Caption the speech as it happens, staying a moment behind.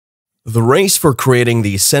The race for creating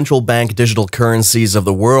the central bank digital currencies of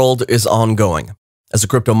the world is ongoing. As the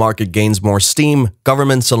crypto market gains more steam,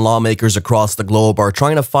 governments and lawmakers across the globe are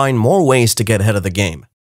trying to find more ways to get ahead of the game.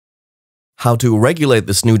 How to regulate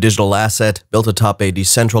this new digital asset built atop a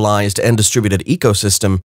decentralized and distributed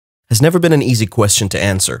ecosystem has never been an easy question to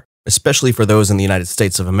answer, especially for those in the United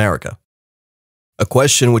States of America. A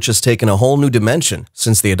question which has taken a whole new dimension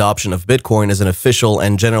since the adoption of Bitcoin as an official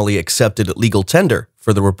and generally accepted legal tender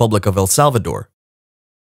for the Republic of El Salvador.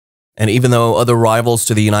 And even though other rivals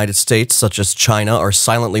to the United States, such as China, are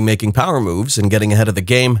silently making power moves and getting ahead of the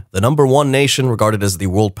game, the #1 nation regarded as the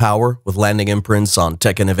world power, with landing imprints on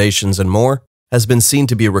tech innovations and more, has been seen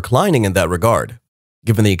to be reclining in that regard.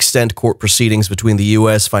 Given the extent court proceedings between the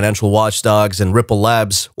US financial watchdogs and Ripple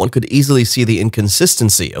Labs, one could easily see the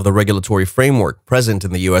inconsistency of the regulatory framework present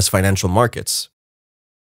in the US financial markets.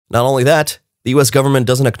 Not only that, the US government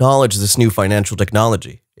doesn't acknowledge this new financial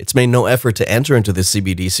technology. It's made no effort to enter into this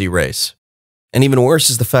CBDC race. And even worse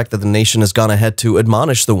is the fact that the nation has gone ahead to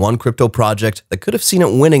admonish the one crypto project that could have seen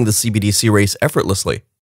it winning the CBDC race effortlessly.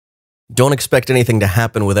 Don't expect anything to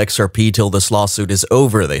happen with XRP till this lawsuit is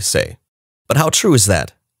over, they say. But how true is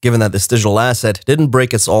that, given that this digital asset didn't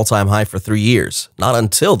break its all-time high for 3 years, not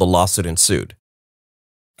until the lawsuit ensued?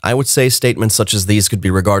 I would say statements such as these could be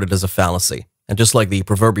regarded as a fallacy, and just like the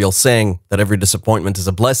proverbial saying that every disappointment is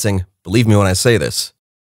a blessing, believe me when I say this,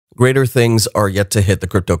 greater things are yet to hit the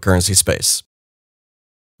cryptocurrency space.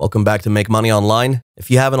 Welcome back to Make Money Online.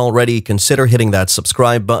 If you haven't already, consider hitting that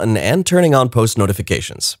subscribe button and turning on post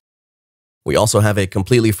notifications. We also have a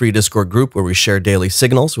completely free Discord group where we share daily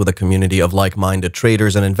signals with a community of like-minded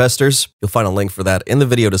traders and investors. You'll find a link for that in the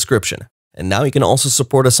video description. And now you can also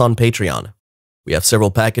support us on Patreon. We have several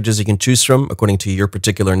packages you can choose from according to your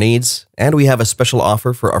particular needs, and we have a special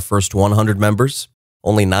offer for our first 100 members,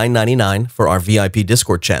 only $9.99 for our VIP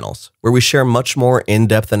Discord channels, where we share much more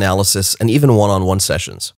in-depth analysis and even one-on-one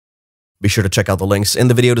sessions. Be sure to check out the links in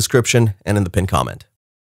the video description and in the pinned comment.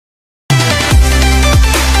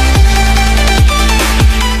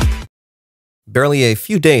 Barely a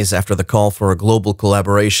few days after the call for a global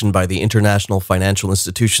collaboration by the international financial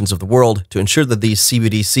institutions of the world to ensure that these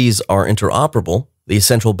CBDCs are interoperable, the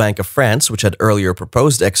Central Bank of France, which had earlier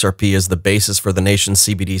proposed XRP as the basis for the nation's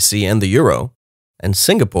CBDC and the euro, and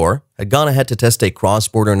Singapore had gone ahead to test a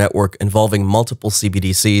cross-border network involving multiple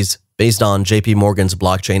CBDCs based on JP Morgan's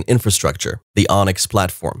blockchain infrastructure, the Onyx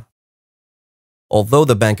platform. Although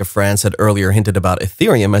the Bank of France had earlier hinted about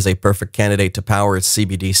Ethereum as a perfect candidate to power its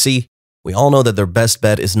CBDC, we all know that their best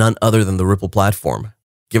bet is none other than the Ripple platform,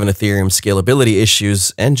 given Ethereum's scalability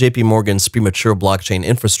issues and JP Morgan's premature blockchain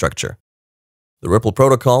infrastructure. The Ripple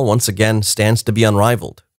protocol, once again, stands to be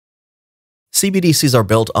unrivaled. CBDCs are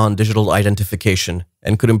built on digital identification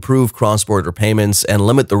and could improve cross-border payments and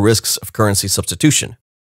limit the risks of currency substitution.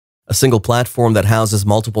 A single platform that houses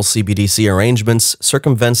multiple CBDC arrangements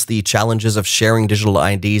circumvents the challenges of sharing digital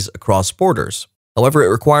IDs across borders. However, it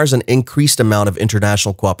requires an increased amount of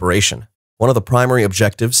international cooperation. One of the primary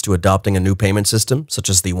objectives to adopting a new payment system, such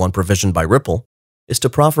as the one provisioned by Ripple, is to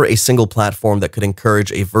proffer a single platform that could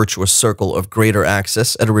encourage a virtuous circle of greater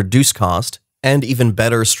access at a reduced cost and even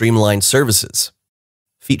better streamlined services.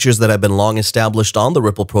 Features that have been long established on the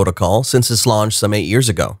Ripple protocol since its launch some 8 years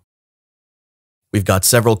ago. We've got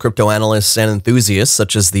several crypto analysts and enthusiasts,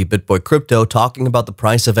 such as the BitBoy Crypto, talking about the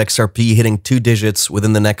price of XRP hitting 2 digits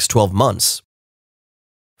within the next 12 months.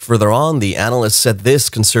 Further on, the analyst said this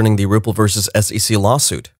concerning the Ripple versus SEC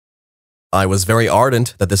lawsuit. I was very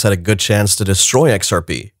ardent that this had a good chance to destroy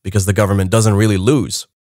XRP because the government doesn't really lose.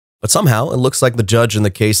 But somehow, it looks like the judge in the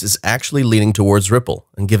case is actually leaning towards Ripple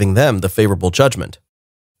and giving them the favorable judgment.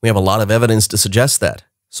 We have a lot of evidence to suggest that.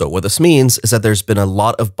 So what this means is that there's been a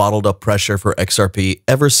lot of bottled up pressure for XRP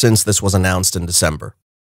ever since this was announced in December.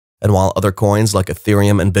 And while other coins like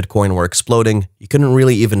Ethereum and Bitcoin were exploding, you couldn't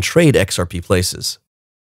really even trade XRP places.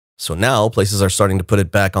 So now, places are starting to put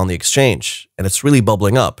it back on the exchange, and it's really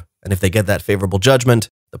bubbling up, and if they get that favorable judgment,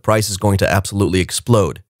 the price is going to absolutely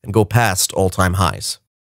explode and go past all-time highs.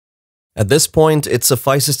 At this point, it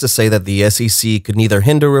suffices to say that the SEC could neither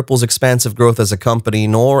hinder Ripple's expansive growth as a company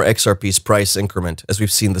nor XRP's price increment, as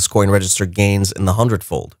we've seen this coin register gains in the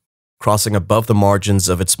 100-fold, crossing above the margins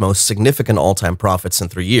of its most significant all-time profits in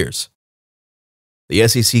 3 years. The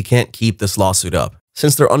SEC can't keep this lawsuit up,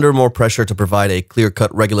 since they're under more pressure to provide a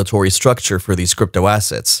clear-cut regulatory structure for these crypto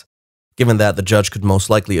assets. Given that, the judge could most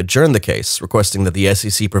likely adjourn the case, requesting that the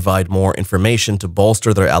SEC provide more information to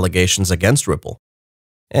bolster their allegations against Ripple.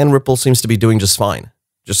 And Ripple seems to be doing just fine.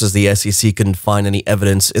 Just as the SEC couldn't find any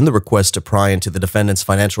evidence in the request to pry into the defendant's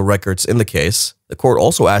financial records in the case, the court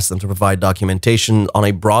also asked them to provide documentation on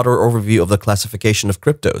a broader overview of the classification of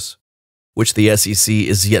cryptos, which the SEC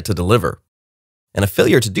is yet to deliver. And a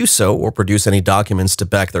failure to do so or produce any documents to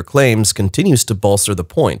back their claims continues to bolster the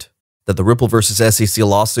point that the Ripple vs. SEC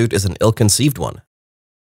lawsuit is an ill-conceived one.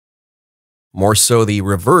 More so, the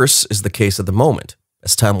reverse is the case at the moment.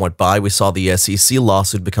 As time went by, we saw the SEC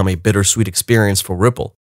lawsuit become a bittersweet experience for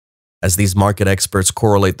Ripple, as these market experts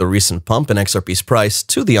correlate the recent pump in XRP's price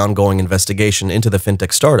to the ongoing investigation into the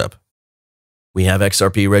fintech startup. We have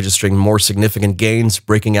XRP registering more significant gains,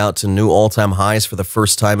 breaking out to new all-time highs for the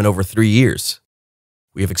first time in over 3 years.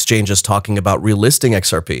 We have exchanges talking about relisting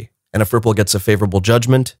XRP, and if Ripple gets a favorable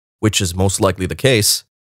judgment, which is most likely the case,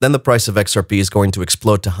 then the price of XRP is going to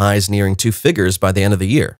explode to highs nearing 2 figures by the end of the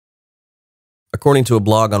year. According to a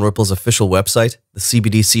blog on Ripple's official website, the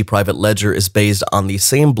CBDC private ledger is based on the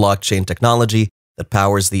same blockchain technology that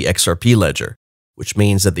powers the XRP ledger, which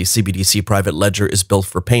means that the CBDC private ledger is built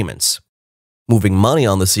for payments. Moving money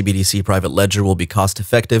on the CBDC private ledger will be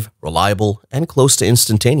cost-effective, reliable, and close to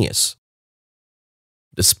instantaneous.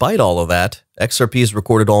 Despite all of that, XRP has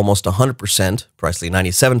recorded almost 100%, precisely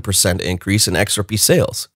 97% increase in XRP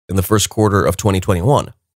sales in the first quarter of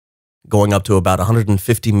 2021. Going up to about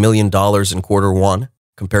 $150 million in Q1,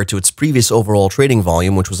 compared to its previous overall trading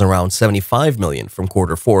volume, which was around $75 million from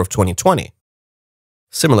Q4 of 2020.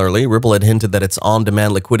 Similarly, Ripple had hinted that its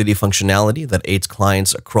on-demand liquidity functionality that aids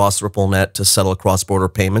clients across RippleNet to settle cross-border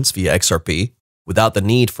payments via XRP, without the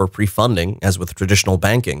need for pre-funding, as with traditional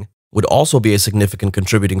banking, would also be a significant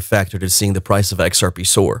contributing factor to seeing the price of XRP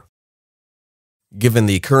soar. Given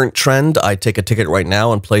the current trend, I'd take a ticket right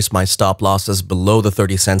now and place my stop losses below the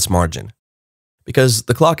 30 cents margin. Because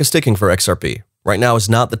the clock is ticking for XRP. Right now is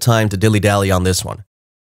not the time to dilly-dally on this one.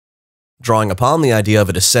 Drawing upon the idea of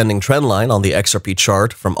a descending trend line on the XRP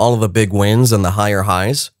chart from all of the big wins and the higher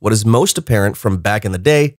highs, what is most apparent from back in the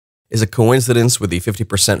day is a coincidence with the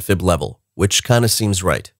 50% fib level, which kind of seems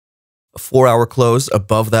right. A 4-hour close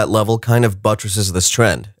above that level kind of buttresses this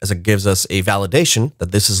trend, as it gives us a validation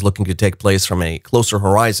that this is looking to take place from a closer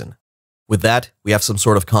horizon. With that, we have some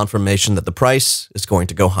sort of confirmation that the price is going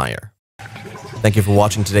to go higher. Thank you for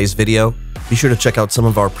watching today's video. Be sure to check out some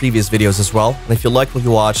of our previous videos as well, and if you liked what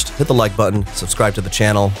you watched, hit the like button, subscribe to the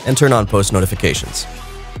channel, and turn on post notifications.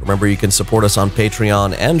 Remember, you can support us on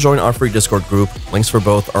Patreon and join our free Discord group. Links for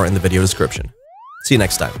both are in the video description. See you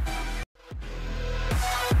next time.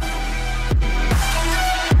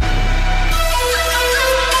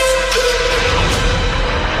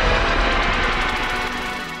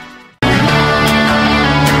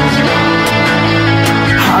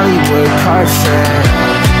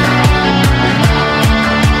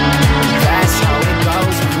 That's how it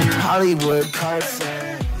goes. Hollywood Carson.